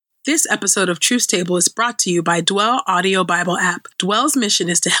This episode of Truth Table is brought to you by Dwell Audio Bible app. Dwell's mission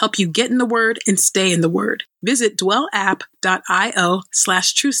is to help you get in the Word and stay in the Word. Visit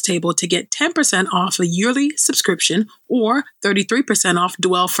dwellapp.io/truthstable to get 10% off a yearly subscription or 33% off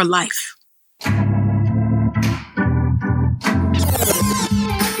Dwell for life.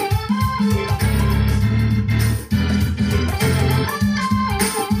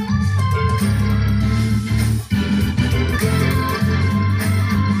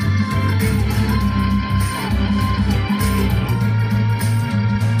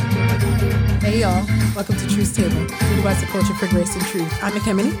 Hey y'all, welcome to Truth Table, Universal Culture for Grace and Truth. I'm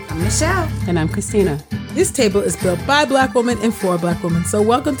Ekemini. I'm Michelle. And I'm Christina. This table is built by Black women and for Black women. So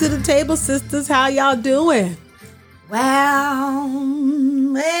welcome to the table, sisters. How y'all doing? Well.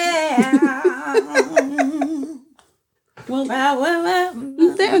 Yeah. I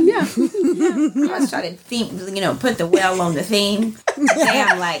was trying to think, put the well on the theme.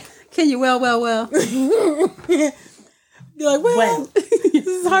 I'm like, can you well? You're like, well. This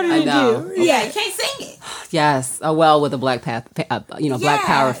is harder to do. Yeah, you can't sing it. Yes, a well with a black black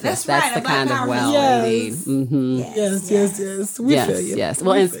power fist. That's the kind of well we need. Mm-hmm. Yes. We feel you. Yes.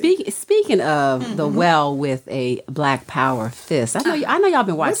 Well, and speaking of the well with a black power fist, I know y'all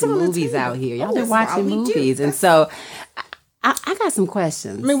been watching movies out here. Y'all been watching movies, and so I got some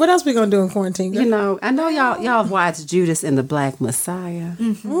questions. I mean, what else we gonna do in quarantine? Girl? I know y'all have watched Judas and the Black Messiah.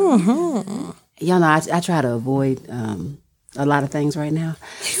 Mm-hmm. Y'all know I try to avoid a lot of things right now.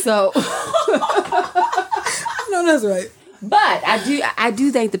 So no, that's right. But I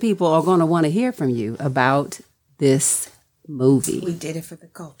do think the people are going to want to hear from you about this movie. We did it for the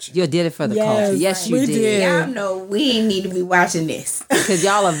culture. You did it for the culture. Yes, you did. Y'all know we need to be watching this. Because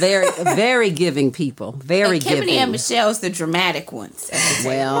y'all are very, very giving people. Very giving. Kimberly and Michelle's the dramatic ones.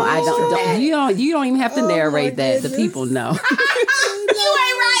 Well, I don't. You don't even have to narrate that. The people know. You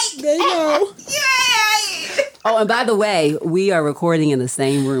ain't right. They know. Oh, and by the way, we are recording in the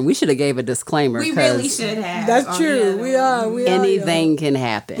same room. We should have gave a disclaimer. We really should have. That's true. We are. Anything can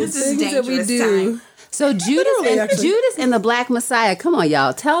happen. This is dangerous time. So Judas and the Black Messiah. Come on,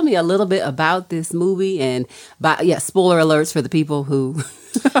 y'all. Tell me a little bit about this movie. And spoiler alerts for the people who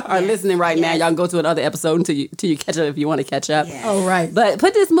are listening right now. Y'all can go to another episode until you catch up if you want to catch up. Yes. Oh, right. But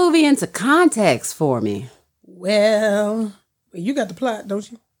put this movie into context for me. Well, you got the plot,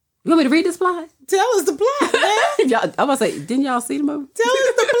 don't you? You want me to read this plot? Tell us the plot, man. I'm gonna say, didn't y'all see the movie? Tell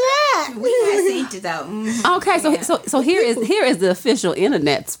us the plot. We have seen it out. Mm-hmm. Okay, so here is the official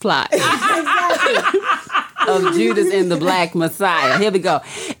internet's plot of Judas and the Black Messiah. Here we go.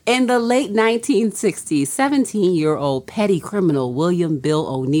 In the late 1960s, 17-year-old petty criminal William Bill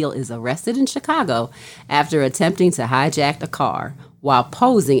O'Neal is arrested in Chicago after attempting to hijack a car while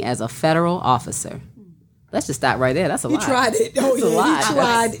posing as a federal officer. Let's just stop right there. That's a lot. He tried it. Oh, That's a lot. He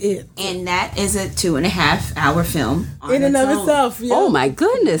tried it. And that is a 2.5-hour film in and of itself. Yeah. Oh, my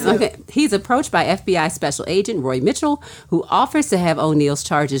goodness. Okay. He's approached by FBI Special Agent Roy Mitchell, who offers to have O'Neal's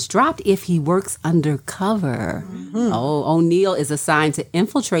charges dropped if he works undercover. Mm-hmm. Oh, O'Neal is assigned to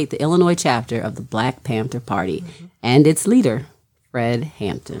infiltrate the Illinois chapter of the Black Panther Party and its leader, Fred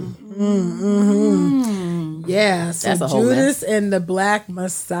Hampton. Mm-hmm. Yeah, so that's a whole Judas and the Black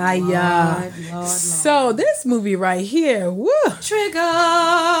Messiah. Lord. So this movie right here, woo.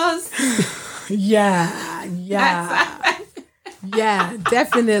 Triggers. Yeah,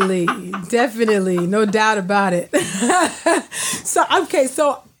 definitely, no doubt about it. So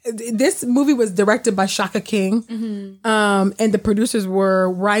this movie was directed by Shaka King, and the producers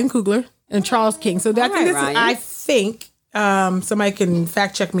were Ryan Coogler and Charles King. So I think somebody can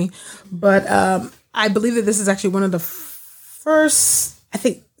fact check me, but I believe that this is actually one of the first, I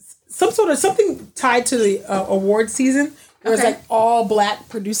think, something tied to the award season. Where it's like all Black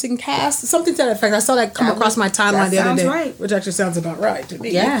producing cast. Something to that effect. I saw that come across my timeline the other day. Right. Which actually sounds about right to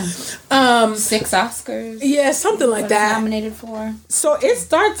me. Yeah. 6 Oscars. Yeah, something like that. Nominated for. So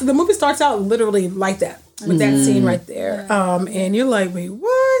the movie starts out literally like that. With that scene right there. And you're like, wait,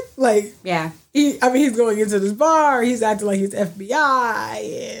 what? Like, yeah. He's going into this bar. He's acting like he's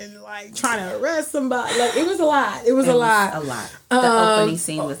FBI and like trying to arrest somebody. Like, it was a lot. It was a lot. The opening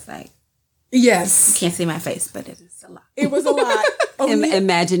scene was like, yes. You can't see my face, but it is a lot. It was a lot.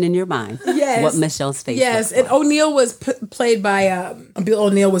 Imagine in your mind what Michelle's face was. And O'Neal was played by, Bill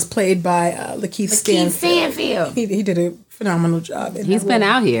O'Neal was played by Lakeith Stanfield. He did a phenomenal job. He's been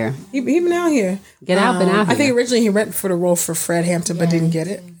out here. He been out here. Been out here. I think originally he went for the role for Fred Hampton, but didn't get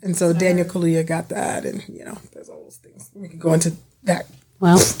it. And so Daniel Kaluuya got that. And, there's all those things. We can go into that.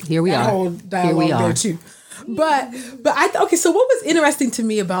 Well, here we are. Whole dialogue there, too. But so what was interesting to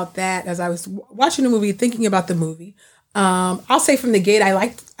me about that as I was watching the movie, thinking about the movie, I'll say from the gate,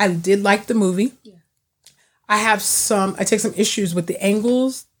 I did like the movie. Yeah. I take some issues with the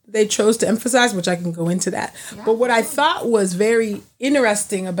angles they chose to emphasize, which I can go into that. Yeah. But what I thought was very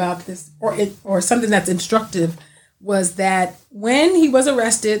interesting about this, or something that's instructive, was that when he was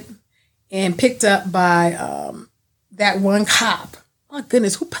arrested and picked up by that one cop, oh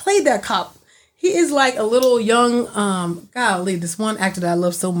goodness, who played that cop? He is like a little young, golly, this one actor that I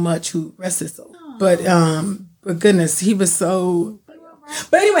love so much who rest his soul. But goodness, he was so.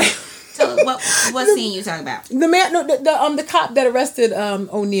 But anyway. So what scene you talking about? The man, no, the cop that arrested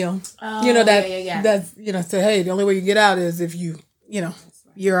O'Neill. Oh, that's said, hey, the only way you get out is if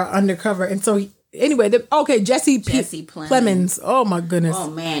you're undercover. And so anyway, Jesse Plemons. Oh my goodness. Oh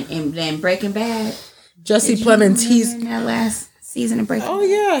man, and then Breaking Bad. Jesse Plemons. He's in that last season of Breaking Bad. Oh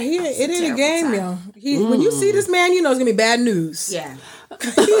yeah, it ain't a game, yo. When you see this man, you know it's gonna be bad news. Yeah.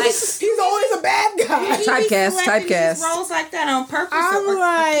 He's always a bad guy. Typecast. Roles like that on purpose. I'm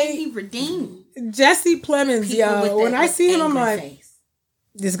like, he redeemed Jesse Plemons, yo. When I see him, I'm like,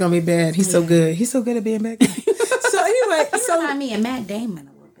 this is gonna be bad. He's so good. He's so good at being bad guy. So anyway, I mean, and Matt Damon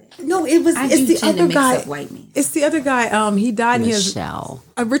a little bit. No, it's the other guy. It's the other guy. He died. Michelle.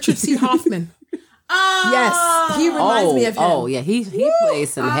 Richard C. Hoffman. Oh, yes, he reminds me of him. Oh yeah, he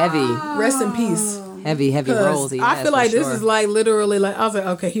plays some heavy. Rest in peace. Heavy roles. I feel like this is like literally like I was like,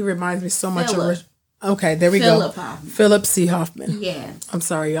 okay, he reminds me so much of. Okay, there we go. Philip C. Hoffman. Yeah. I'm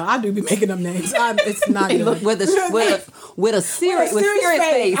sorry, y'all. I do be making up names. It's not good. with a serious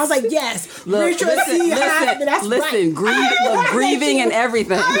face. I was like, yes, Richard C. Hoffman. That's listen, right. grieving and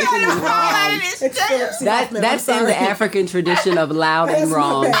everything. That's in the African tradition of loud and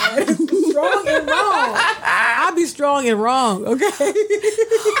wrong. Strong and wrong. I'll be strong and wrong. Okay.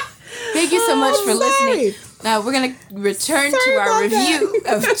 Thank you so much for listening. Now we're gonna return to our review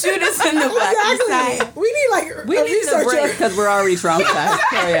of Judas and the Black Messiah. We need a break because we're already traumatized.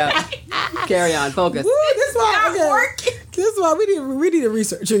 Carry on. Focus. Woo, this why we need a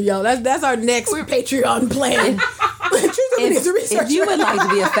researcher, y'all. That's our next Patreon plan. If you would like to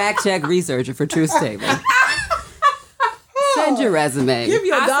be a fact check researcher for Truth Table, send your resume. Give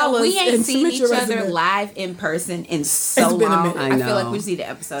your dollars. We ain't and seen each other resume. live in person in so long. Been a minute. I feel like we see the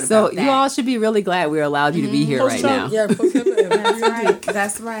episode so about that. You all should be really glad we're allowed you to be here right now. Yeah,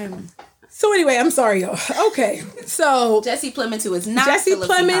 That's right. So anyway, I'm sorry, y'all. Okay, so Jesse Plemons, who is not Jesse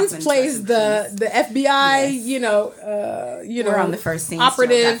Plemons, plays the FBI. Yes. We're on the first scene.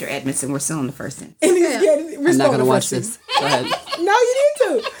 Operative. Dr. Edmondson. We're still on the first scene. And we're I'm not going to watch this. Go ahead. No, you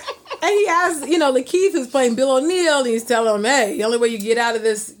need to. And he has, Lakeith, who's playing Bill O'Neill, and he's telling him, hey, the only way you get out of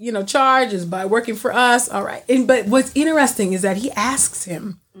this, charge is by working for us. All right. But what's interesting is that he asks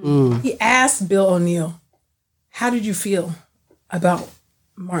him, he asked Bill O'Neill, how did you feel about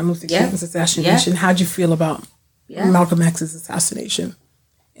Martin Luther King's assassination? How'd you feel about Malcolm X's assassination?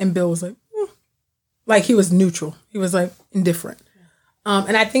 And Bill was like, like he was neutral. He was like indifferent.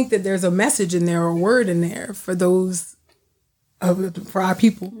 And I think that there's a message in there, or a word in there for those, for our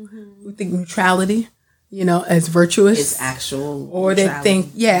people who think neutrality, as virtuous. It's actual or neutrality.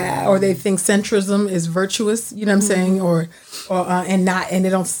 they think centrism is virtuous, you know what I'm saying? Or and they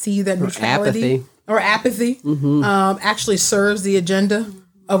don't see that neutrality. Or apathy actually serves the agenda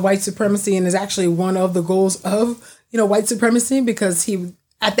of white supremacy and is actually one of the goals of, white supremacy, because he,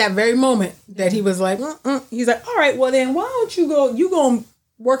 at that very moment that he was like, he's like, all right, well then why don't you go and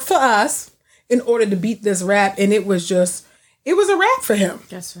work for us in order to beat this rap? And it was a rap for him.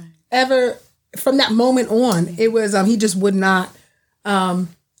 That's right. Ever, from that moment on, it was, he just would not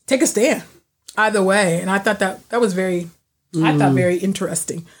take a stand either way. And I thought that was very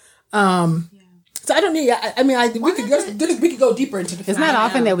interesting. So I don't need. We could go deeper into the. It's not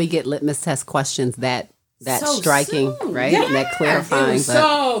often that we get litmus test questions that so striking, soon. Right? Yeah. And that clarifying. It was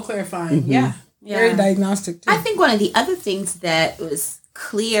so clarifying. Yeah. Very diagnostic too. I think one of the other things that was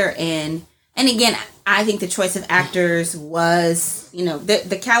clear and again, I think the choice of actors was,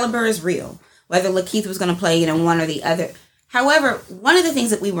 the caliber is real. Whether Lakeith was going to play, one or the other. However, one of the things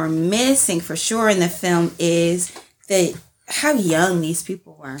that we were missing for sure in the film is how young these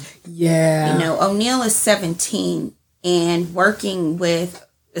people were. Yeah. O'Neill is 17 and working with,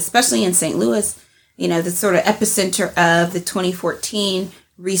 especially in St. Louis, the sort of epicenter of the 2014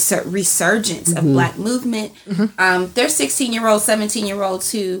 resurgence of Black movement. They're 16-year-olds,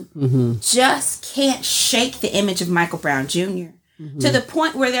 17-year-olds who just can't shake the image of Michael Brown Jr. To the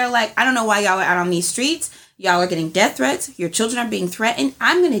point where they're like, I don't know why y'all are out on these streets. Y'all are getting death threats. Your children are being threatened.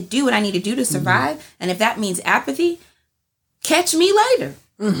 I'm going to do what I need to do to survive. And if that means apathy, catch me later.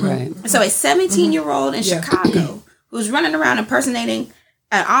 Right. So a 17-year-old in Chicago who's running around impersonating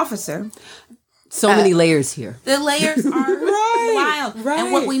an officer. So many layers here. The layers are wild. Right.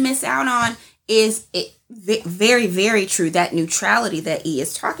 And what we miss out on is it very, very true. That neutrality that E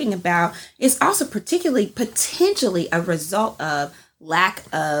is talking about is also potentially a result of lack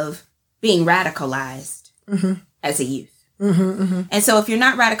of being radicalized as a youth. And so if you're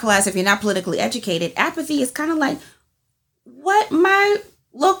not radicalized, if you're not politically educated, apathy is kind of like what my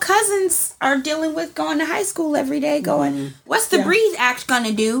little cousins are dealing with going to high school every day going, what's the Breathe Act going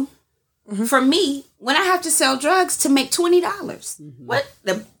to do for me when I have to sell drugs to make $20? What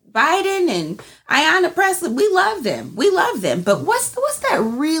the Biden and Ayanna Pressley, we love them. But what's that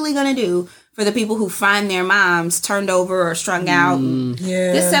really going to do for the people who find their moms turned over or strung out?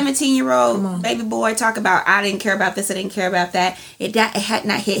 This 17-year-old baby boy talk about, I didn't care about this, I didn't care about that. It had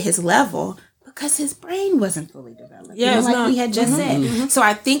not hit his level because his brain wasn't fully developed. Like we had just said. So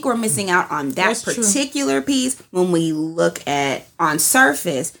I think we're missing out on that particular piece when we look at on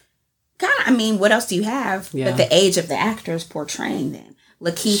surface. What else do you have but the age of the actors portraying them?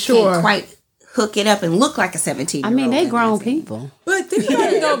 Lakeith can't quite hook it up and look like a 17-year-old. They grown people. But think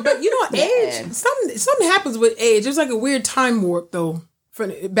about it though. But age. Something happens with age. There's like a weird time warp though.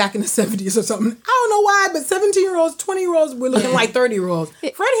 From back in the 70s or something. I don't know why, but 17-year-olds, 20-year-olds were looking like 30-year-olds.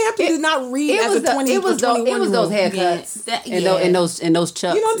 Fred Hampton did not read as a 20 or 21-year-old. It was those haircuts and those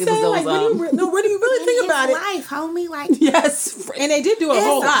chucks. You know what I'm saying? Like, when do you really think about it? Life, homie. Like, yes. And they did do a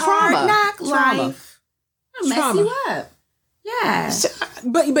whole lot. Hard knock life. Trauma. Mess you up. Yeah.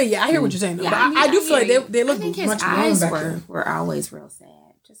 But yeah, I hear what you're saying. Though. Yeah, I do feel like they look his much eyes back then. were always real sad.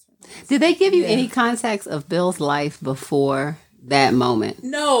 Did they give you any context of Bill's life before that moment?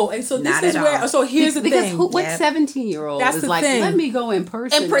 No, and so Not this is at where. all. So here's the thing. What 17-year-old is like? thing. Let me go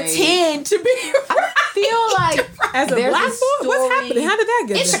impersonate And pretend to be. I feel like As a there's black a boy, what's story- happening? How did that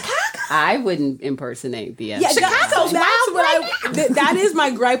get In there? Chicago. I wouldn't impersonate the Yeah, Chicago's that is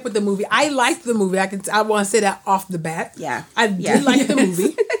my gripe with the movie. I liked the movie. I want to say that off the bat. Yeah. I did like the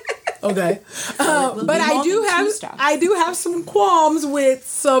movie. Okay, but I do have some qualms with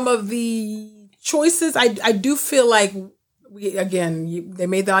some of the choices. I do feel like they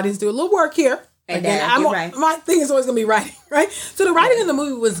made the audience do a little work here. And Again, you're right. My thing is always going to be writing, right? So the writing in the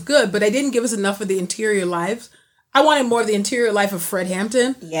movie was good, but they didn't give us enough of the interior lives. I wanted more of the interior life of Fred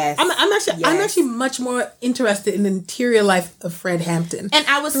Hampton. Yes. I'm actually much more interested in the interior life of Fred Hampton. And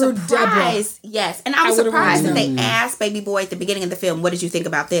I was Through surprised. Deborah. Yes. And I was would've surprised that wanted they asked Baby Boy at the beginning of the film, what did you think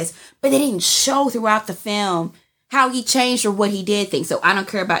about this? But they didn't show throughout the film how he changed or what he did think. So I don't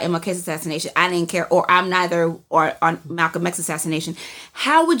care about MLK's assassination. I didn't care, or I'm neither, or on Malcolm X's assassination.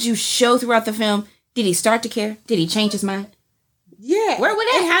 How would you show throughout the film? Did he start to care? Did he change his mind? Yeah. Where would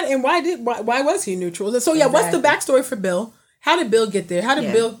that? And why was he neutral? So yeah, what's the backstory for Bill? How did Bill get there? How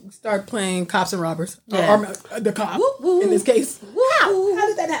did Bill start playing cops and robbers? Yeah. Or the cop in this case. How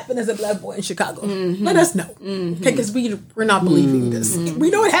did that happen as a black boy in Chicago? Let us know. Okay, because we're not believing this. We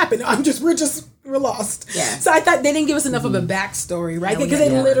know it happened. We're lost. Yeah. So I thought they didn't give us enough of a backstory, right? Because they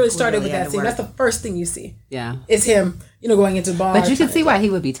literally started with that scene. That's the first thing you see. Yeah. It's him, going into the bar. But you can see why he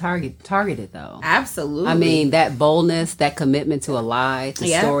would be targeted though. Absolutely. I mean, that boldness, that commitment to a lie, to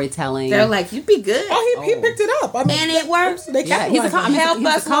storytelling. They're like, you'd be good. He picked it up. I mean, And it works. They he's a con.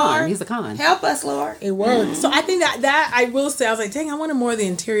 He's a con. Help us, Lord. It worked. So I think that I will say, I was like, dang, I wanted more of the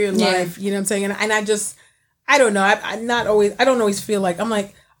interior life. You know what I'm saying? And I don't know. I don't always feel like, I'm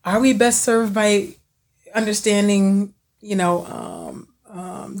like, are we best served by understanding, the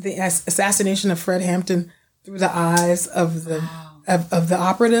assassination of Fred Hampton through the eyes of the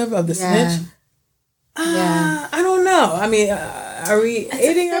operative, of the snitch? I don't know. I mean, are we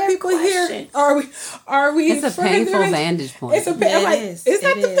aiding our people question. here? Are we? It's a painful vantage point. It's a I'm like, is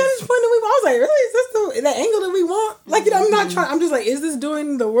that the vantage point that we want? I was like, really? Is this the angle that we want? Like, I'm not trying. I'm just like, is this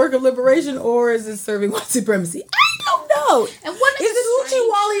doing the work of liberation or is it serving white supremacy? I don't know. And what is it Uchi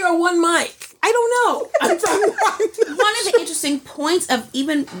Wally or one mic? I don't know. One of the interesting points of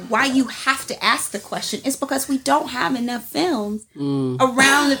even why you have to ask the question is because we don't have enough films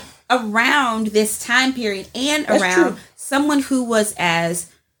around this time period and around someone who was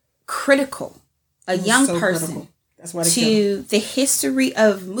as critical, a young person, to the history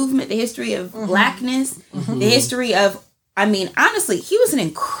of movement, the history of blackness, the history of, honestly, he was an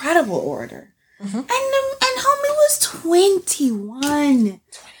incredible orator. And homie was 21.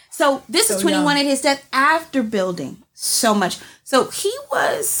 So this is 21 at his death after building so much. So he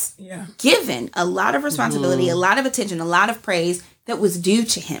was given a lot of responsibility, a lot of attention, a lot of praise that was due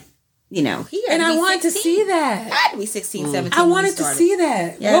to him. He had and I wanted 16. to see that. I had to be 16, 17. I wanted to see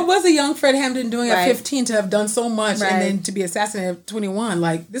that. Yeah. What was a young Fred Hampton doing at 15 to have done so much and then to be assassinated at 21?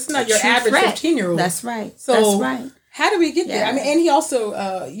 Like, this is not your average 15-year-old. That's right. So, that's right. How do we get there? I mean, and he also,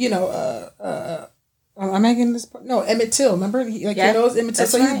 am I getting this part? No, Emmett Till. Remember, he knows Emmett Till,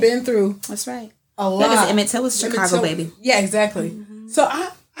 so he's been through. That's right. A lot. Because Emmett Till was Chicago, baby. Yeah, exactly. Mm-hmm. So I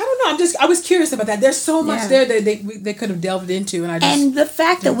don't know. I was curious about that. There's so much there that they could have delved into, and the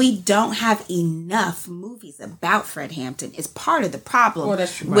fact that we don't have enough movies about Fred Hampton is part of the problem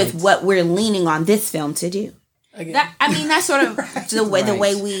with what we're leaning on this film to do. That's sort of the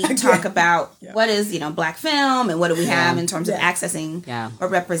way we talk about what is Black film and what do we have in terms of accessing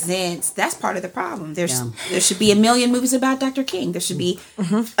what represents. That's part of the problem. There should be a million movies about Dr. King. There should be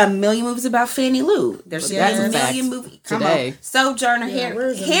a million movies about Fannie Lou. There should be a million movies. Come on, Sojourner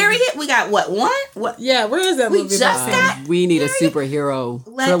Harriet. We got what? Yeah, where is that movie? We need a superhero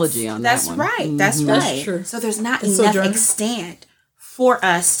trilogy on that one. That's right. That's true. So there's not enough extent for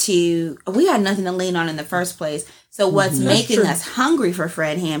us to, we had nothing to lean on in the first place. So what's making us hungry for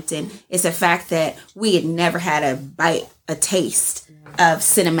Fred Hampton is the fact that we had never had a taste of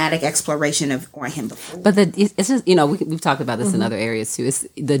cinematic exploration on him before. But it's just, we've talked about this in other areas too. It's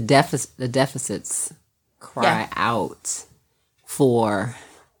the deficits cry out for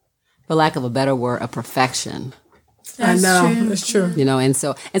lack of a better word, a perfection. I know, it's true. And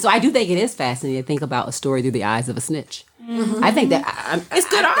so I do think it is fascinating to think about a story through the eyes of a snitch. Mm-hmm. I think that it's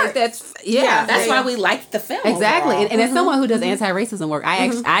good art. That's why we like the film. Exactly, and as someone who does anti-racism work,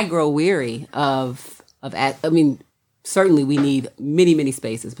 I grow weary of. I mean, certainly we need many, many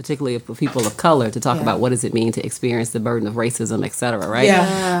spaces, particularly for people of color, to talk about what does it mean to experience the burden of racism, et cetera, right?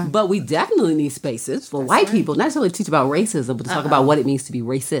 Yeah. But we definitely need spaces for white people, not necessarily to teach about racism, but to talk about what it means to be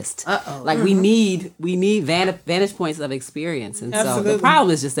racist. Like we need vantage points of experience. And so the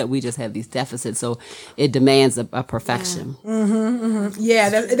problem is just that we just have these deficits. So it demands a perfection. Yeah, yeah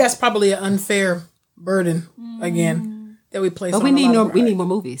that's probably an unfair burden, again, that we place on we need more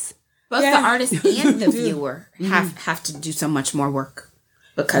movies. Both the artist and the viewer have to do so much more work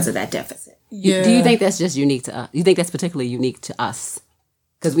because of that deficit. Yeah. Do you think that's just unique to us? You think that's particularly unique to us?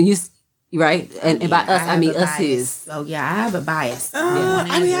 Because when right? And by us, I mean us is. Oh, yeah, I have a bias.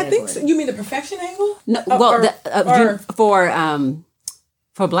 I think so. You mean the perfection angle? No,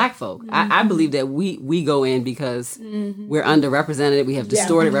 for Black folk, I believe that we go in because we're underrepresented. We have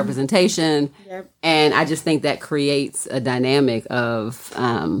distorted representation. Yep. And I just think that creates a dynamic of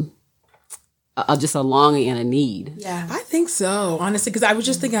just a longing and a need. Yeah, I think so, honestly, because I was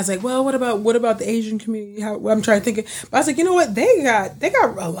just thinking, I was like, well, what about the Asian community? I'm trying to think, but I was like, you know what? They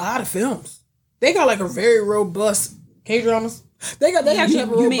got a lot of films. They got like a very robust K-dramas. They actually have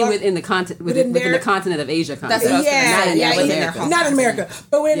a robust. You mean within the continent of Asia? Not in America.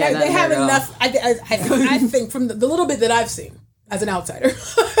 But when they have enough, I think from the little bit that I've seen as an outsider,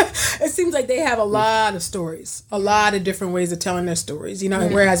 it seems like they have a lot of stories, a lot of different ways of telling their stories,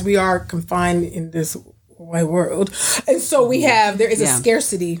 whereas we are confined in this white world. And so there is a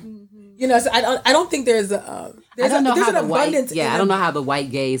scarcity. So I don't think there's a I don't know how the white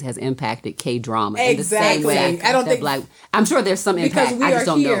gaze has impacted K-drama in the same way. I don't think Black. I'm sure there's some impact. I just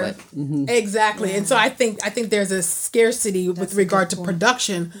don't know it. Mm-hmm. Exactly, and so I think there's a scarcity with regard to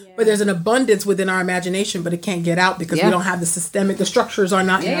production, but there's an abundance within our imagination, but it can't get out because we don't have the structures are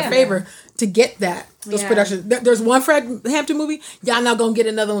not in our favor to get those productions. There's one Fred Hampton movie, y'all not gonna get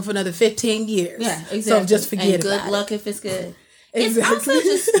another one for another 15 years. Yeah, exactly. So just forget it. Good luck if it's good. Exactly. It's also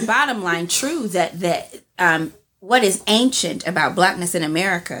just bottom line true that what is ancient about Blackness in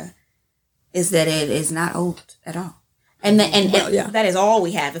America is that it is not old at all. And that is all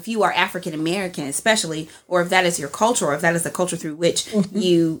we have. If you are African American, especially, or if that is your culture, or if that is the culture through which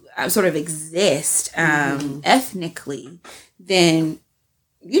you sort of exist ethnically, then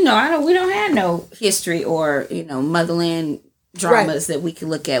we don't have no history or motherland dramas that we can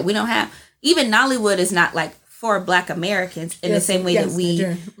look at. We don't have, even Nollywood is not like for Black Americans in the same way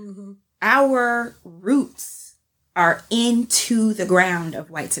that our roots are into the ground of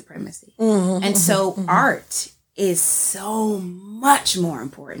white supremacy. And so art is so much more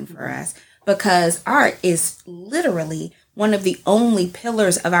important for us because art is literally one of the only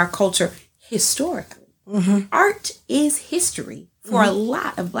pillars of our culture historically. Art is history for a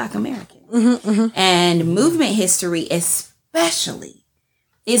lot of Black Americans. And movement history especially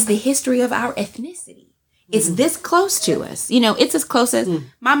is the history of our ethnicity. It's this close to us. It's as close as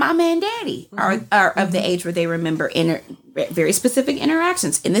my mama and daddy are of the age where they remember very specific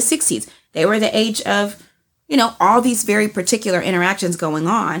interactions in the 60s. They were the age of, all these very particular interactions going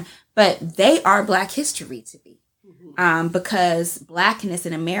on, but they are Black history to me because Blackness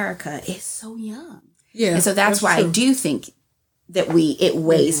in America is so young. Yeah, and so that's why true. I do think that it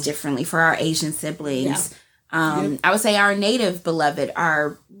weighs differently for our Asian siblings. Yeah. I would say our Native beloved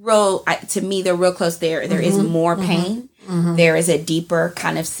are to me, they're real close there. There is more pain. There is a deeper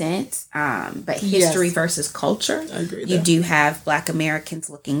kind of sense. But history versus culture. I agree. You do have Black Americans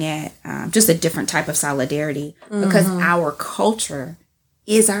looking at just a different type of solidarity because our culture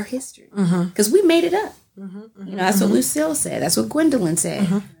is our history. Because we made it up. That's what Lucille said. That's what Gwendolyn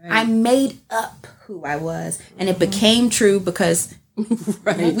said. I made up who I was. And it became true because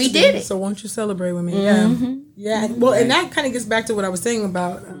we did it. So won't you celebrate with me? Yeah. Well, and that kind of gets back to what I was saying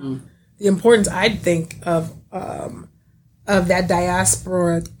about the importance, I think, of that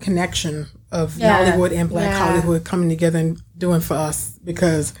diaspora connection of Nollywood and Black Hollywood coming together and doing for us.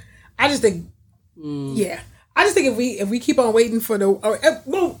 Because I just think, I just think if we keep on waiting for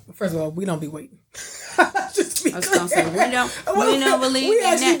well, first of all, we don't be waiting. Just be clear. We don't believe we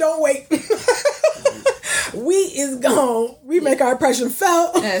actually don't wait. We make our impression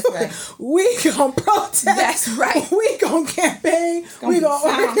felt. That's right. We gonna protest. That's right. We gonna campaign. We gonna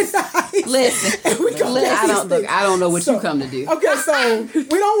organize. Listen. And we gonna I don't know what you come to do. Okay, so we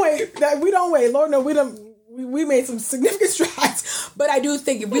don't wait. We don't wait. Lord, no, we made some significant strides. But I do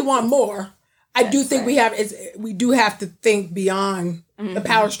think if we want more, I do think we do have to think beyond the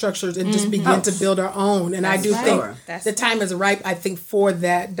power structures and just begin to build our own. And I do think the time is ripe, I think, for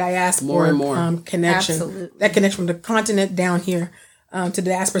that diaspora connection. Absolutely. That connection from the continent down here to the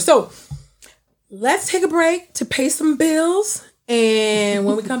diaspora. So let's take a break to pay some bills. And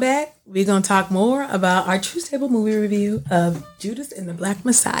when we come back, we're going to talk more about our Truth Table movie review of Judas and the Black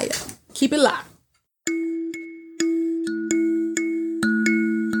Messiah. Keep it locked.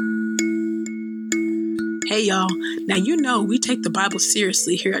 Hey y'all, now you know we take the Bible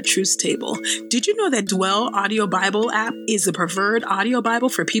seriously here at Truth Table. Did you know that Dwell Audio Bible app is the preferred audio Bible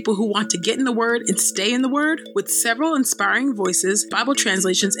for people who want to get in the Word and stay in the Word? With several inspiring voices, Bible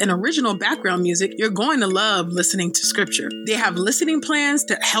translations, and original background music, you're going to love listening to Scripture. They have listening plans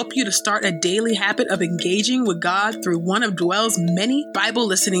to help you to start a daily habit of engaging with God through one of Dwell's many Bible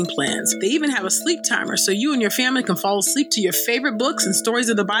listening plans. They even have a sleep timer so you and your family can fall asleep to your favorite books and stories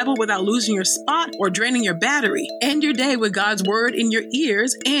of the Bible without losing your spot or draining your battery. End your day with God's Word in your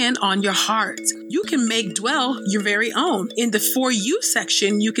ears and on your hearts. You can make Dwell your very own. In the For You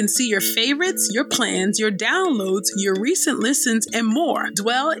section, you can see your favorites, your plans, your downloads, your recent listens, and more.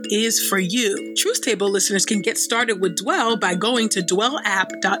 Dwell is for you. Truth Table listeners can get started with Dwell by going to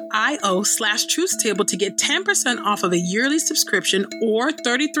dwellapp.io/truthstable to get 10% off of a yearly subscription or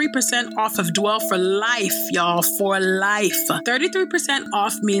 33% off of Dwell for life, y'all, for life. 33%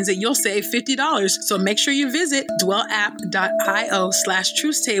 off means that you'll save $50. So make sure you visit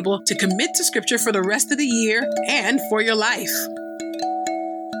dwellapp.io/truthstable to commit to Scripture for the rest of the year and for your life.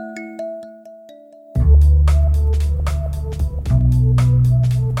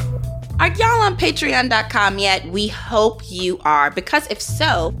 Are y'all on Patreon.com yet? We hope you are, because if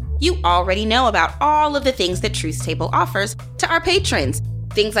so, you already know about all of the things that Truth Table offers to our patrons.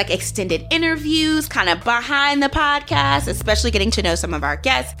 Things like extended interviews, kind of behind the podcast, especially getting to know some of our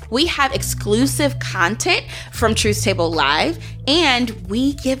guests. We have exclusive content from Truth Table Live, and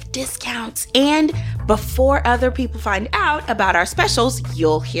we give discounts. And before other people find out about our specials,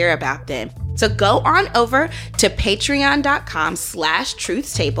 you'll hear about them. So go on over to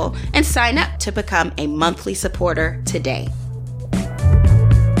patreon.com/truthstable and sign up to become a monthly supporter today.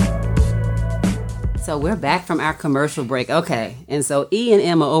 So we're back from our commercial break. Okay. And so E and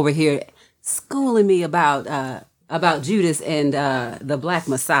Emma over here schooling me about Judas and the Black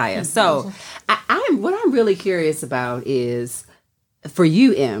Messiah. So what I'm really curious about is for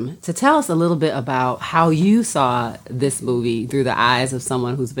you, Em, to tell us a little bit about how you saw this movie through the eyes of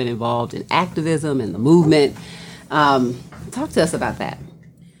someone who's been involved in activism and the movement. Talk to us about that.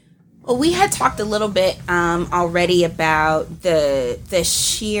 Well, we had talked a little bit already about the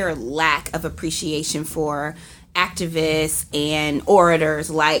sheer lack of appreciation for activists and orators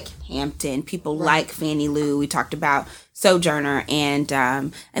like Hampton, people like Fannie Lou. We talked about Sojourner, and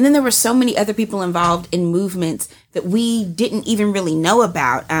then there were so many other people involved in movements that we didn't even really know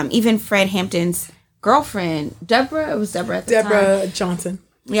about. Even Fred Hampton's girlfriend, Deborah, it was Deborah at the time. Deborah Johnson.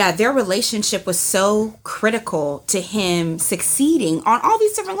 Yeah, their relationship was so critical to him succeeding on all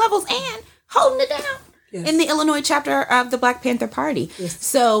these different levels and holding it down in the Illinois chapter of the Black Panther Party. Yes.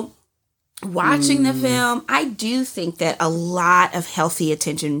 So watching the film, I do think that a lot of healthy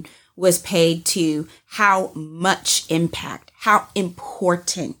attention was paid to how much impact, how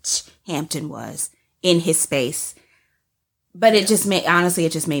important Hampton was in his space. But it just made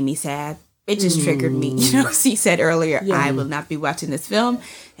me sad it just triggered me. You know, she said earlier, I will not be watching this film,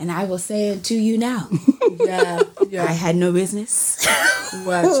 and I will say it to you now. I had no business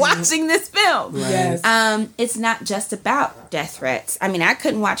watching this film. Right. Yes. It's not just about death threats. I mean, I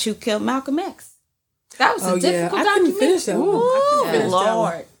couldn't watch Who Killed Malcolm X. That was a difficult I couldn't documentary. finish that one. I couldn't finish that one.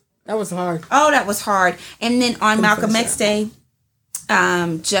 Lord. That was hard. Oh, that was hard. And then on Malcolm X Day,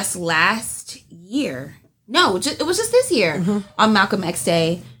 just last year, it was just this year, on Malcolm X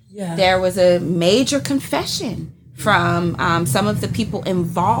Day, there was a major confession from some of the people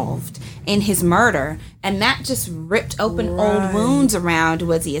involved in his murder. And that just ripped open old wounds around,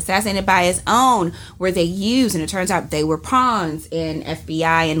 was he assassinated by his own? Were they used? And it turns out they were pawns in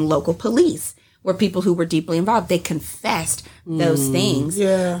FBI and local police. Were people who were deeply involved. They confessed those things.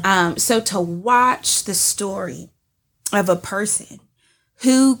 Yeah. So to watch the story of a person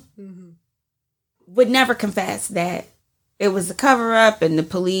who would never confess that it was a cover-up and the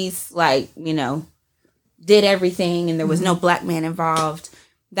police, did everything and there was no black man involved,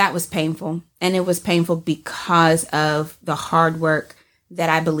 that was painful. And it was painful because of the hard work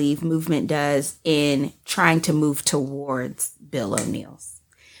that I believe movement does in trying to move towards Bill O'Neill's.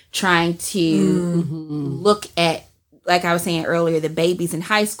 Trying to look at, like I was saying earlier, the babies in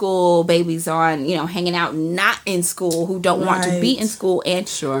high school, babies on, hanging out not in school, who don't want to be in school and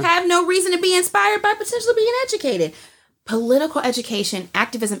have no reason to be inspired by potentially being educated. Political education,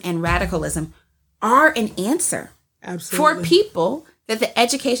 activism, and radicalism are an answer for people that the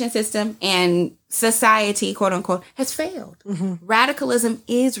education system and society, quote unquote, has failed. Radicalism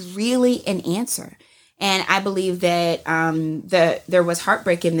is really an answer. And I believe that there was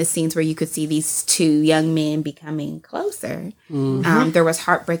heartbreak in the scenes where you could see these two young men becoming closer. There was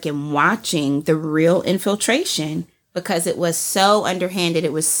heartbreak in watching the real infiltration because it was so underhanded.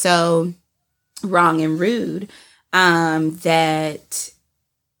 It was so wrong and rude that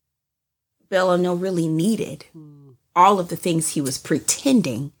Bill O'Neill really needed all of the things he was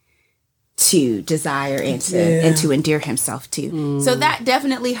pretending to desire and to endear himself to. So that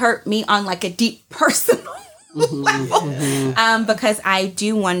definitely hurt me on like a deep personal level. Because I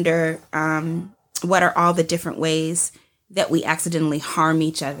do wonder what are all the different ways that we accidentally harm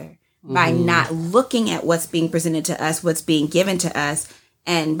each other by not looking at what's being presented to us, what's being given to us,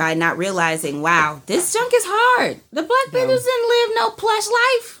 and by not realizing, wow, this junk is hard. The Black Panthers didn't live no plush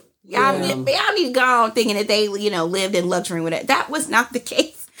life. Y'all need to go on thinking that they, lived in luxury with it. That was not the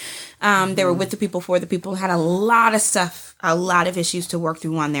case. They were with the people, for the people, had a lot of stuff, a lot of issues to work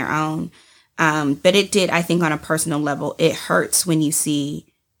through on their own. But it did, I think, on a personal level, it hurts when you see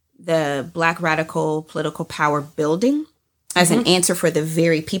the Black radical political power building as an answer for the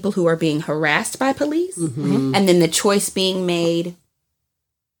very people who are being harassed by police. And then the choice being made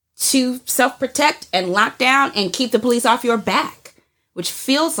to self-protect and lock down and keep the police off your back, which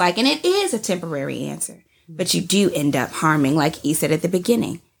feels like, and it is a temporary answer, but you do end up harming, like E said at the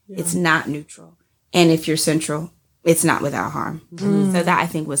beginning. It's not neutral. And if you're central, it's not without harm. So that, I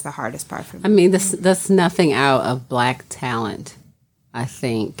think, was the hardest part for me. I mean, the snuffing out of Black talent, I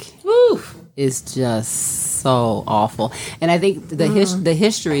think, is just so awful. And I think the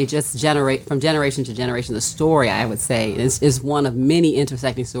history, just from generation to generation, the story, I would say, is one of many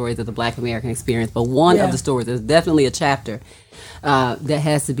intersecting stories of the Black American experience. But one of the stories, there's definitely a chapter that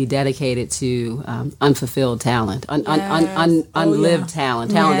has to be dedicated to unfulfilled talent, unlived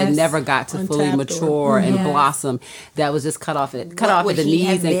talent that never got to fully mature and blossom. That was just cut off at the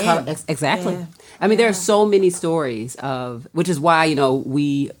knees and cut. Exactly. Yeah. I mean, there are so many stories of, which is why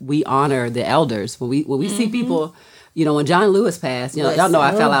we honor the elders when we see people. When John Lewis passed, y'all know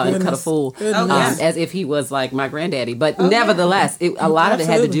I fell out and cut a fool as if he was like my granddaddy. But nevertheless, a lot of it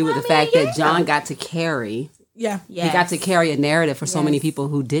had to do with the fact that John got to carry. He got to carry a narrative for so many people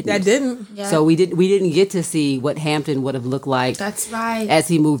who didn't. That didn't. Yeah. So we didn't get to see what Hampton would have looked like. That's right. As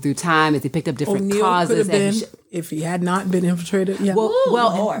he moved through time, as he picked up different O'Neill causes. Could have been, if he had not been infiltrated. Yeah.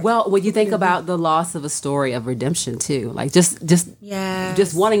 Well, when you think about the loss of a story of redemption too, like just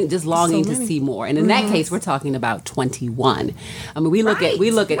longing to see more. And in that case, we're talking about 21. I mean, we look at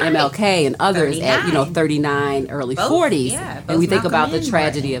MLK and others 39. At 39, early 40s, and we think about the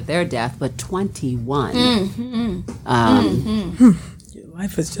tragedy of their death. But 21.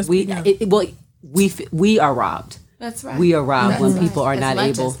 Life is just we are robbed. That's right. We are robbed when people are not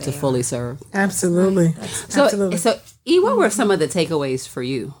able to fully serve. Absolutely. So E, what were some of the takeaways for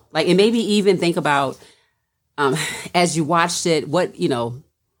you? Like, and maybe even think about as you watched it, what kind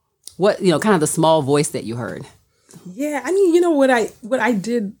of the small voice that you heard. Yeah, I mean, what I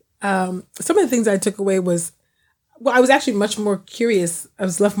did. Some of the things I took away was, I was actually much more curious. I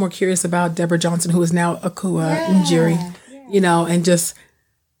was left more curious about Deborah Johnson, who is now Akua Njiri, and just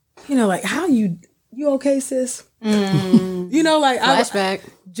like how you okay, sis? Like Flashback.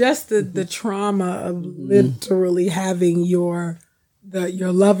 just the trauma of literally having your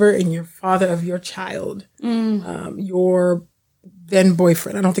lover and your father of your child, your then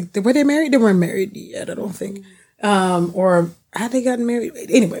boyfriend. I don't think were they married? They weren't married yet. I don't think, or had they gotten married?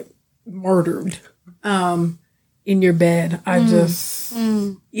 Anyway, murdered in your bed. I just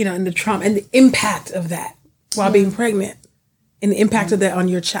and the trauma and the impact of that while being pregnant, and the impact of that on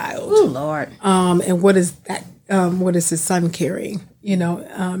your child. Oh Lord. And what is that? What is his son carrying?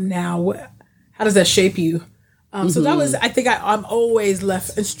 Now, how does that shape you? So that was, I think I'm always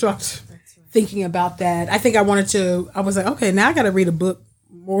left instruct thinking about that. I think I was like, okay, now I got to read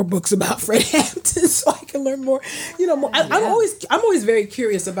more books about Fred Hampton so I can learn more. More. I'm always very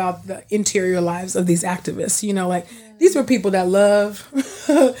curious about the interior lives of these activists. These were people that love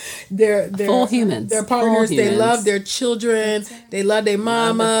their full humans, their partners. They love their children. They love their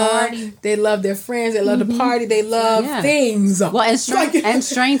mama. They love their friends. They love the party. They love things. Well, and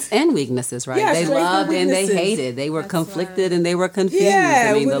strengths and weaknesses, right? Yeah, they loved and they hated. They were conflicted and they were confused.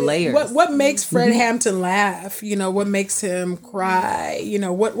 I mean, the layers. What makes Fred Hampton laugh? What makes him cry?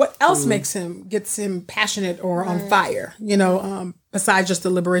 What else gets him passionate or on fire? Besides just the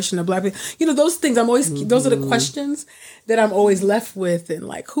liberation of Black people, those things those are the questions that I'm always left with. And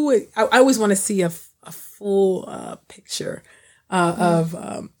like, I always want to see a full picture of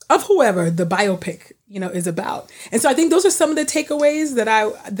whoever the biopic, is about. And so I think those are some of the takeaways that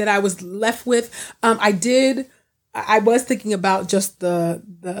I was left with. I was thinking about just the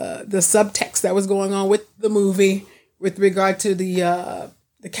subtext that was going on with the movie with regard to the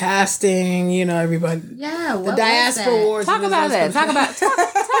casting, everybody. Yeah, the diaspora wars. Talk about that. Talk about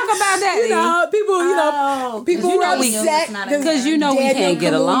that. People were upset because we can't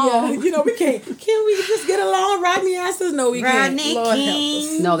get along. We can't. Can we just get along? Rodney answers, no, we can't. Lord help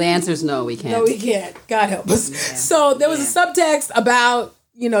us. No, the answer is no, we can't. No, we can't. God help us. Yeah. So there was a subtext about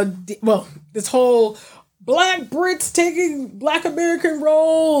this whole Black Brits taking Black American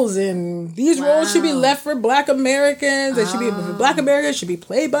roles, and these roles should be left for Black Americans. They should be Black Americans should be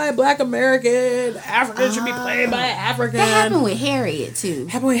played by a Black American. Africans should be played by an African. That happened with Harriet too.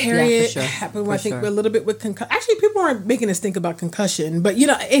 Happened with Harriet. Yeah, for sure. Happened, I think, a little bit with concussion. Actually, people aren't making us think about concussion, but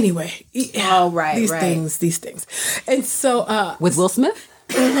anyway. These things, and so with Will Smith.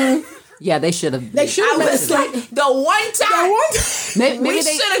 Yeah, they should have. They should have. Like the one time. Maybe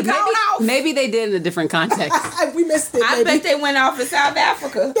they should have gone off. Maybe they did in a different context. We missed it. I bet they went off to South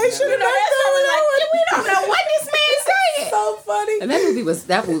Africa. They should have we don't know what this man's saying. So funny. And that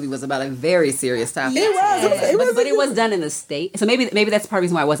movie was about a very serious topic. It was. But it was done in the States. So maybe that's part of the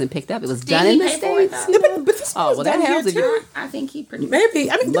reason why it wasn't picked up. It was done in the States. But this was that helps. I think he produced. Maybe.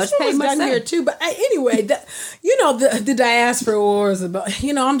 I mean, this one was done here too. But anyway, the diaspora wars about.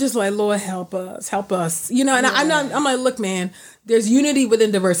 I'm just like, Lord, help us. And I'm like, look, man, there's unity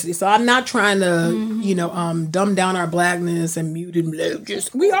within diversity. So I'm not trying to, dumb down our Blackness and mute and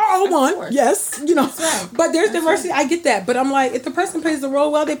we are all one. Course. Yes, right. But there's diversity. I get that. But I'm like, if the person plays the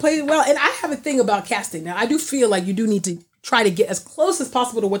role well, they play it well. And I have a thing about casting. Now, I do feel like you do need to try to get as close as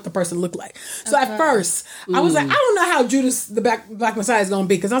possible to what the person looked like. So at first, I was like, I don't know how Judas the Black Messiah is going to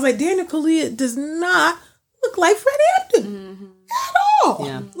be. Because I was like, Daniel Kaluuya does not look like Fred Hampton. At all.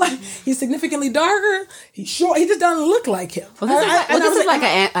 Yeah. Like, he's significantly darker. He's short. He just doesn't look like him. Well, this is like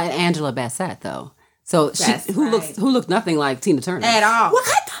an Angela Bassett, though. So who looked nothing like Tina Turner at all. Well,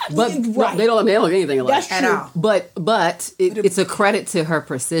 I thought, they don't look anything alike. That's true. At all. But it's a credit to her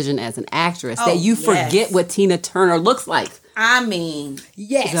precision as an actress that you forget what Tina Turner looks like. I mean,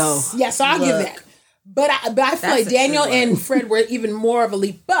 yes, so I'll give that. But I feel like Daniel and Fred were even more of a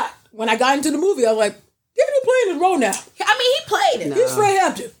leap. But when I got into the movie, I was like, Daniel playing his role now. I mean, he played it. No. He's Fred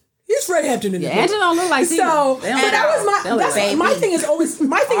Hampton. He's Fred Hampton in the movie. Angela don't look like Tina. So, and that was my thing is always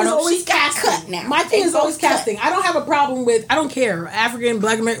casting. My thing is always casting. I don't have a problem with. I don't care. African,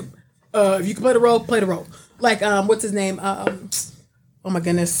 Black American. If you can play the role, play the role. Like what's his name? Oh my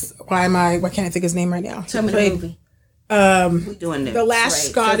goodness. Why can't I think his name right now? Tell me the movie. We doing the last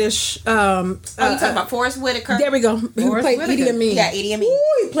Scottish. You talking about Forrest Whitaker? There we go. He played Idi Amin. Yeah, Idi Amin.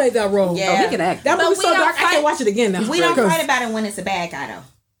 Ooh, he played that role. Yeah, he can act. That movie's so dark. I can't watch it again now. We don't fight about it when it's a bad guy though.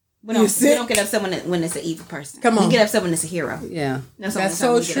 We don't get up someone when it's an evil person. Come on, we get up someone that's a hero. Yeah, that's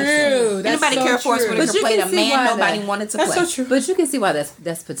so true. Anybody care for Forrest Whitaker played a man nobody wanted to play. That's so true. But you can see why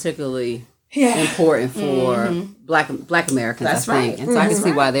that's particularly important for Black Americans. That's I think, right. and so I can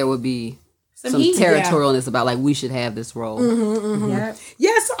see why there would be some territorialness about like we should have this role. Yep.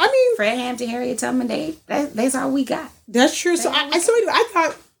 Yes, I mean Fred Hampton, Harriet Tubman, that's all we got. That's true. So I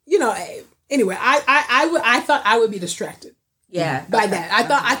thought, anyway, I thought I would be distracted. Yeah. by that.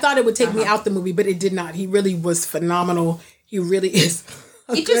 I thought it would take me out the movie, but it did not. He really was phenomenal. He really is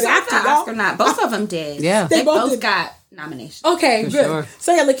a He good just actor, got the y'all. Oscar nod. Both of them did. Yeah. They both both did. got nominations. Okay, good. sure.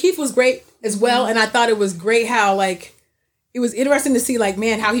 So yeah, Lakeith was great as well, and I thought it was great how like it was interesting to see like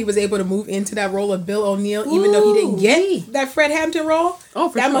man how he was able to move into that role of Bill O'Neill even though he didn't get that Fred Hampton role. Oh,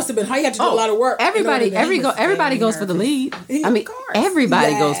 for that sure. must have been how you had to do a lot of work. Everybody, in order to- everybody goes for the lead. I mean,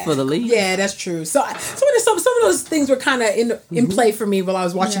 everybody goes for the lead. Yeah, that's true. So some of those things were kind of in play for me while I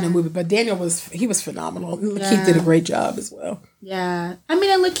was watching the movie. But Daniel was phenomenal. Lakeith did a great job as well. Yeah. I mean,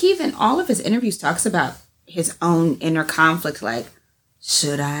 and Lakeith in all of his interviews talks about his own inner conflict, like,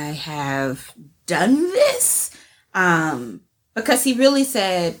 should I have done this? Because he really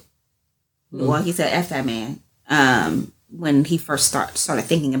said, well, he said, F that man, when he first started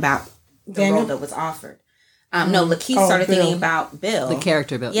thinking about the role that was offered. No, Lakeith started Bill. thinking about Bill. The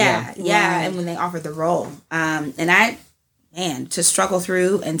character Bill. Yeah. And when they offered the role. To struggle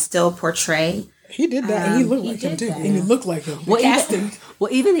through and still portray. He did that, and he looked like him too. And he looked like him.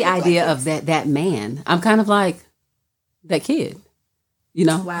 Even the idea of that man, I'm kind of like that kid. You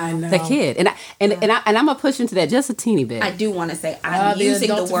know, I know. that kid, and I'm gonna push into that just a teeny bit. I do want to say I'm the using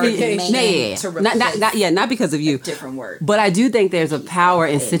the word adultification. man to replace not because of you, different word. but I do think there's a power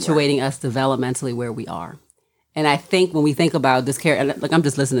in situating us developmentally where we are. And I think when we think about this character, like I'm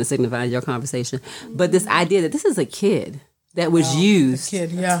just listening to signify your conversation, but this idea that this is a kid that was used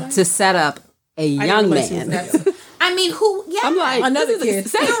to set up a young man. I mean, who? Yeah, I'm like another kid.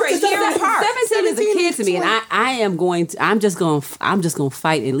 17 is a kid to me, and I'm just going to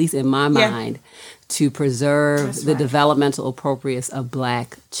fight, at least in my mind, to preserve the developmental appropriateness of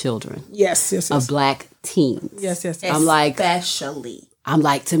Black children. Yes. Of Black teens. Yes. I'm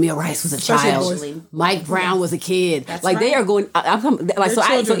like Tamir Rice was a child. Mike Brown was a kid. They are going.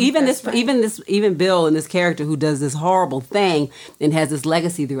 Even Bill and this character who does this horrible thing and has this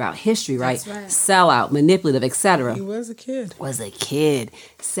legacy throughout history, right? Sellout, manipulative, etc. He was a kid.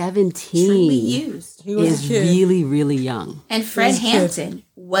 17. Truly used. He was is really, really young. And Fred Hampton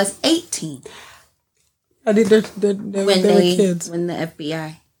was 18 They were kids when the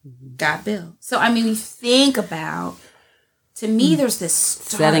FBI got Bill. So I mean, we think about. To me, there's this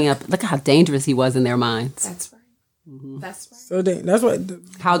setting up. Look how dangerous he was in their minds. That's right. Mm-hmm. That's right. So that's what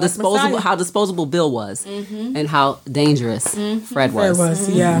how disposable Bill was, and how dangerous Fred was.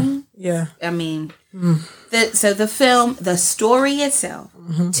 Yeah. I mean, the film, the story itself,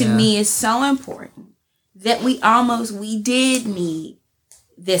 to me is so important that we did need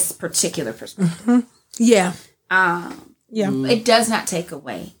this particular perspective. Yeah. It does not take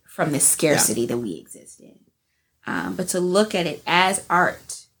away from the scarcity that we exist in. But to look at it as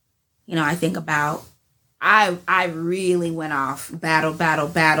art, I think about, I really went off battle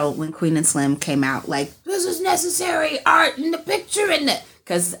when Queen and Slim came out. Like, this is necessary art in the picture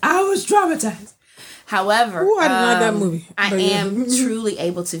because I was traumatized. However, I didn't like that movie. I am truly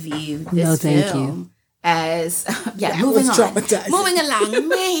able to view this film as moving along.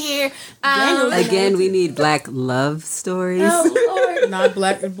 We're here. Again, we need Black love stories. Oh Lord. Not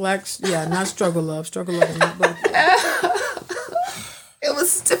black, not struggle love, and not black love. It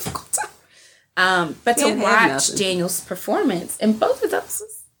was difficult. But to watch Daniel's performance in both of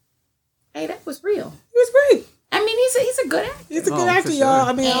those, that was real. It was great. I mean, he's a good actor. He's a good actor, y'all.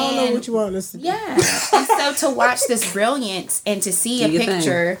 I mean, I don't know what you want us to do. Yeah. And so to watch this brilliance and to see a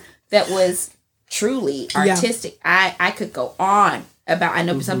picture that was truly artistic, I could go on about, I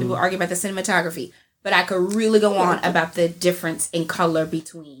know some people argue about the cinematography, but I could really go on about the difference in color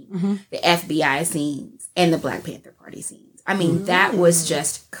between the FBI scenes and the Black Panther Party scenes. I mean, that was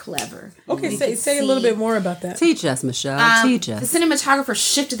just clever. Okay, say a little bit more about that. Teach us, Michelle. Teach us. The cinematographer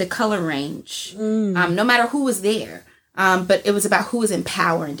shifted the color range, no matter who was there. But it was about who was in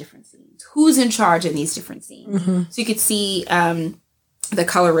power in different scenes, who's in charge in these different scenes. So you could see the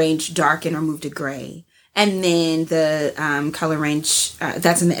color range darken or move to gray. And then the color range,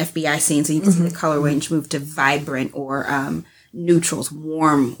 that's in the FBI scene, so you can see the color range move to vibrant or neutrals,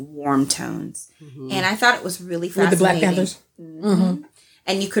 warm tones. And I thought it was really fascinating. With the Black Panthers?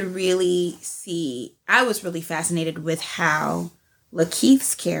 And you could really see, I was really fascinated with how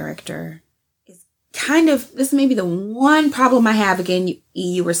Lakeith's character is kind of, this may be the one problem I have, again,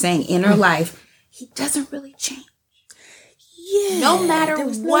 you were saying inner life, he doesn't really change. Yeah. No matter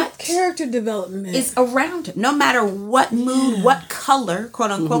what character development is around him, no matter what mood, what color,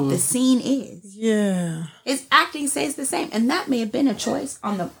 quote unquote, the scene is. Yeah. His acting stays the same. And that may have been a choice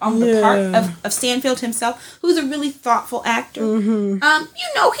on the part of Stanfield himself, who's a really thoughtful actor.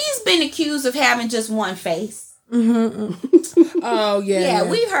 He's been accused of having just one face. Oh yeah. Yeah,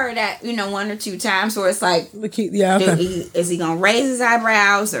 we've heard that, one or two times where it's like, Yeah. Okay. is he gonna raise his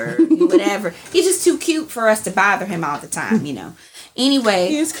eyebrows or whatever? He's just too cute for us to bother him all the time, Anyway,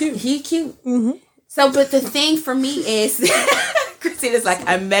 He is cute. He cute. So, but the thing for me is, Christina's like,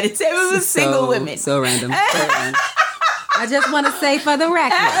 I'm meditating with single women. So random. I just want to say for the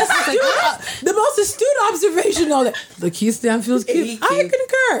record. The most astute observation on it. Lakeith Stanfield's cute. I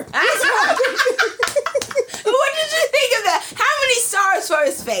concur. What did you think of that? How many stars for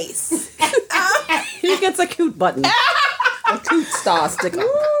his face? He gets a cute button. A cute star sticker.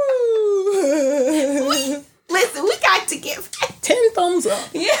 Listen, we got to give 10 thumbs up.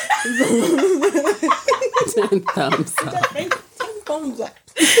 Yeah. 10 thumbs up. 10 thumbs up.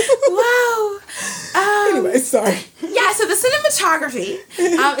 Wow. Anyway, sorry. Yeah, so the cinematography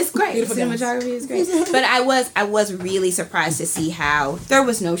is great. Beautiful Cinematography is great. But I was really surprised to see how there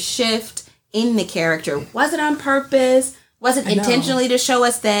was no shift in the character. Was it on purpose? Was it intentionally to show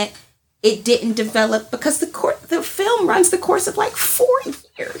us that it didn't develop? Because the film runs the course of like 4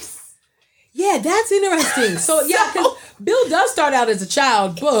 years. Yeah, that's interesting. So yeah, because Bill does start out as a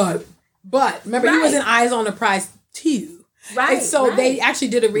child, but remember he was in Eyes on the Prize 2. Right. And so they actually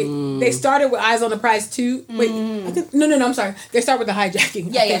did they started with Eyes on the Prize 2. Wait, I think, no, I'm sorry. They start with the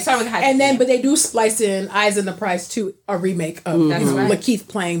hijacking. Yeah, start with the hijacking. And then, but they do splice in Eyes on the Prize 2, a remake of Lakeith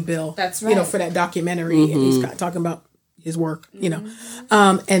playing Bill. That's right. For that documentary, and he's kind of talking about his work,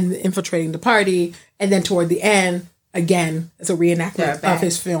 and infiltrating the party, and then toward the end, again, it's a reenactment of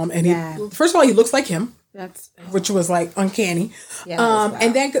his film, and he first of all he looks like him. Which was like uncanny,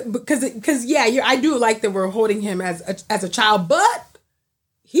 and then because I do like that we're holding him as a child, but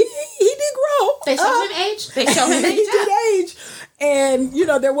he did grow. They show him age. They show him age. He did age, and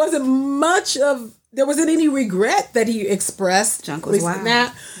there wasn't any regret that he expressed. Junk was wild.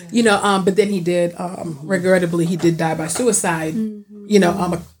 But then he did regrettably he did die by suicide.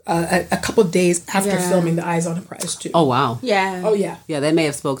 A couple of days after filming the Eyes on the Prize 2. Oh wow. Yeah. Oh yeah. Yeah, that may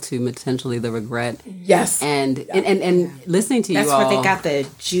have spoke to potentially the regret. Yes. And listening to That's you all. where they got the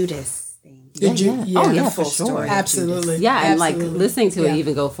Judas thing. The full story. Absolutely. Yeah, and Absolutely. like listening to it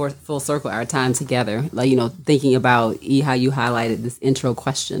even go for full circle our time together. Like, thinking about how you highlighted this intro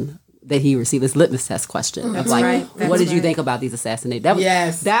question that he received, this litmus test question of like, what did you think about these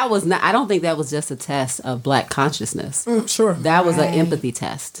assassinations? That was not. I don't think that was just a test of Black consciousness. Sure. That was an empathy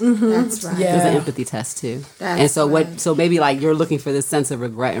test. That's right. Yeah. It was an empathy test too. So maybe like you're looking for this sense of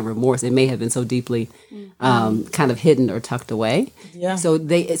regret and remorse. It may have been so deeply kind of hidden or tucked away. Yeah. So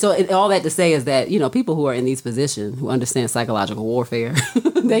all that to say is that people who are in these positions who understand psychological warfare,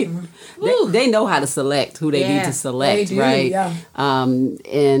 they know how to select who they need to select, they do, right?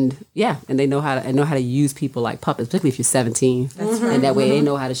 Yeah. And they know how to use people like puppets, particularly if you're 17. And that way they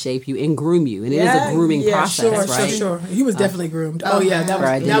know how to shape you and groom you. And it is a grooming process, right? Sure. He was definitely groomed. That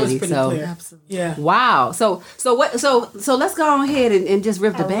was pretty clear. Absolutely. Yeah. Wow. So let's go ahead and just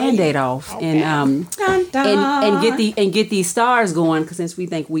rip the Band-Aid off and get these stars going, because since we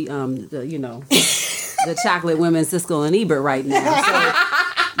think we the chocolate women Siskel and Ebert right now.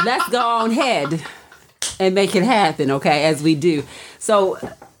 So let's go on ahead and make it happen, okay, as we do. So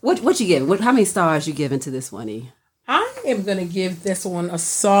what you give? How many stars you giving to this one, E? I am going to give this one a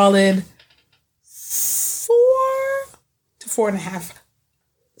solid 4 to 4.5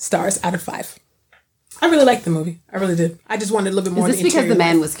 stars out of 5. I really liked the movie. I really did. I just wanted a little bit more. Is this because the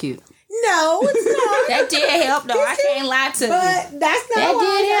man was cute? No, it's not. That did help, though. I can't lie to you. But that's not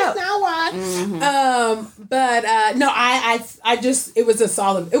why. That's not why. But no, I just it was a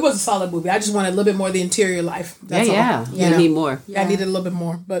solid movie. I just wanted a little bit more of the interior life. That's all. You need more. Yeah, I needed a little bit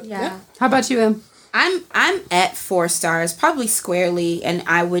more. But How about you, Em? I'm at 4 stars, probably squarely, and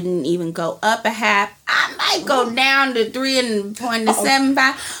I wouldn't even go up a half. I might go down to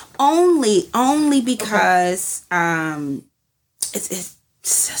 3.75, only because it's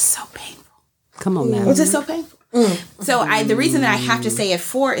just so painful. Come on now. It's just so painful. So the reason that I have to say at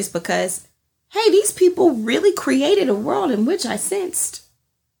 4 is because, hey, these people really created a world in which I sensed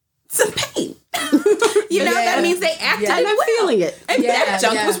some pain. That means they acted well. Feeling it. And that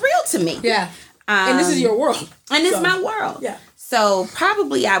junk was real to me. Yeah. And this is your world. And it's my world. Yeah. So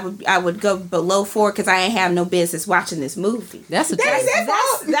probably I would go below 4 because I ain't have no business watching this movie. That's and that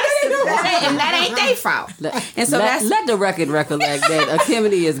ain't their fault. And so let the record recollect that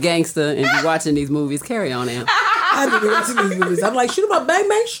Akimini is gangster and be watching these movies. Carry on, Em. I've been watching these movies. I'm like, shoot 'em up, bang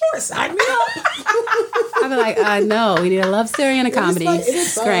bang, sure, sign me up. I'd be like, no, we need a love story and a comedy.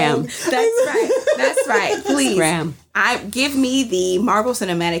 Scram. That's right. Please. Scram. Give me the Marvel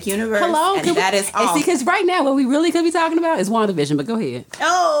Cinematic Universe. Hello? And that is all. Because right now, what we really could be talking about is WandaVision, but go ahead. But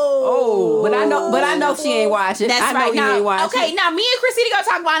I know she ain't watching. That's I know right. you ain't watching. Okay, now me and Christina gonna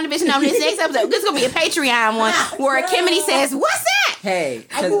talk WandaVision on this next episode. This is gonna be a Patreon one where Kimmy says, "What's that? Hey,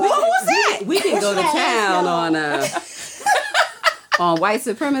 what was that?" We can go to town on white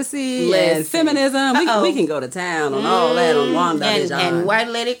supremacy and feminism. We can go to town on all that on WandaVision. And white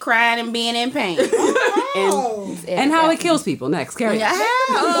lady crying and being in pain. and how it kills people. Next, carry on.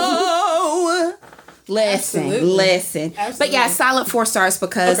 Listen. Absolutely. But yeah, solid 4 stars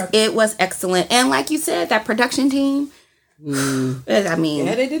because it was excellent. And like you said, that production team, I mean,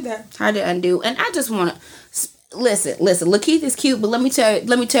 yeah, they did that. It's hard to undo. And I just want to listen. Lakeith is cute, but let me tell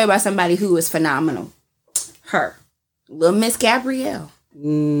you about somebody who is phenomenal. Her, Little Miss Gabrielle,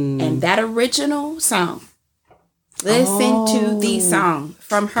 and that original song. Listen to the song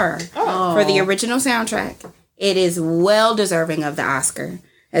from her for the original soundtrack. It is well deserving of the Oscar.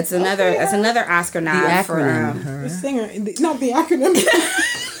 It's another Oscar nod for the singer. Not the acronym.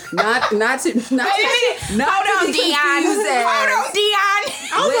 Not to Hold on, Dion.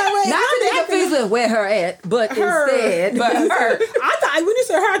 Not to be confused with where her at, but instead. But her. I thought when you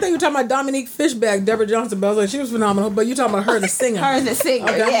said her, I thought you were talking about Dominique Fishback, Deborah Johnson. But I was like, she was phenomenal. But you're talking about her, the singer. Her, the singer.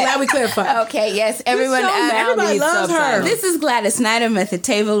 Okay, I'm glad we clarified. Okay, yes, everyone. Everybody loves her. This is Gladys Knight. I'm at the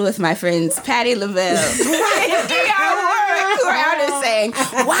table with my friends Patti LaBelle and Dion Warwick, who are out there saying,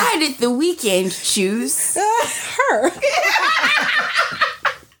 "Why did The Weeknd choose her?"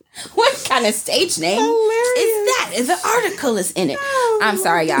 What kind of stage name is that? The article is in it. I'm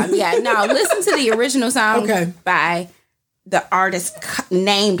sorry, y'all. Yeah, no, listen to the original song by the artist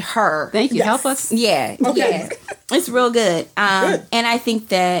named her. Thank you. Yes. Help us. Yeah. Okay. Yeah. It's real good. And I think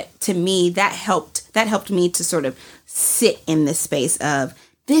that to me, that helped me to sort of sit in this space of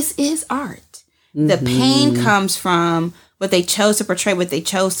this is art. Mm-hmm. The pain comes from what they chose to portray, what they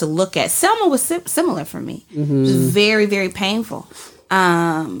chose to look at. Selma was similar for me. Mm-hmm. It was very, very painful.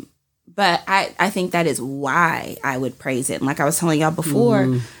 But I think that is why I would praise it. And like I was telling y'all before,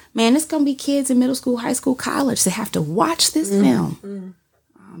 man, it's going to be kids in middle school, high school, college that have to watch this film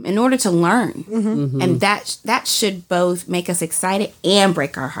in order to learn. And that should both make us excited and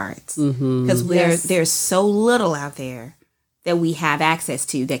break our hearts. Because there's so little out there that we have access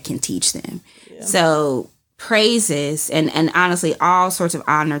to that can teach them. Yeah. So praises and honestly all sorts of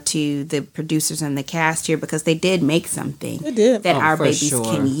honor to the producers and the cast here because they did make something that our babies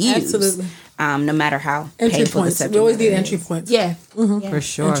can use. Absolutely. No matter how entry painful points. the subject We always matter need entry points. Yeah. For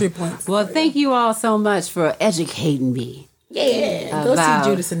sure. Entry points. Well, thank you all so much for educating me. Yeah. Go see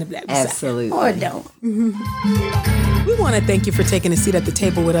Judas and the Black Messiah. Absolutely. Or don't. We want to thank you for taking a seat at the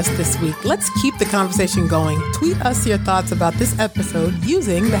table with us this week. Let's keep the conversation going. Tweet us your thoughts about this episode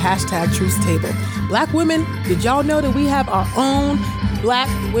using the hashtag #TruthTable. Black women, did y'all know that we have our own Black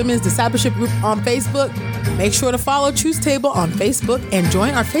Women's Discipleship group on Facebook? Make sure to follow Truth Table on Facebook and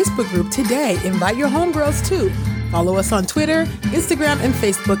join our Facebook group today. Invite your homegirls too. Follow us on Twitter, Instagram, and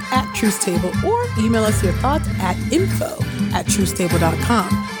Facebook at TruthTable or email us your thoughts at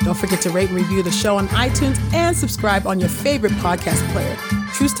info@truthstable.com. Don't forget to rate and review the show on iTunes and subscribe on your favorite podcast player.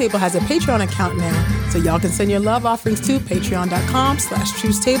 Truth Table has a Patreon account now, so y'all can send your love offerings to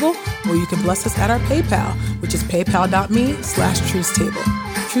patreon.com/truthstable, or you can bless us at our PayPal, which is paypal.me/truthstable.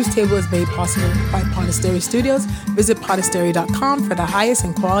 Truth Table is made possible by Podastery Studios. Visit podastery.com for the highest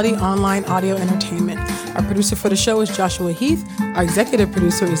in quality online audio entertainment. Our producer for the show is Joshua Heath. Our executive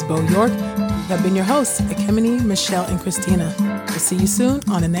producer is Bo York. We have been your hosts, Ekemini, Michelle, and Christina. We'll see you soon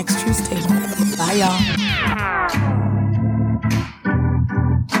on the next Truth Table. Bye, y'all.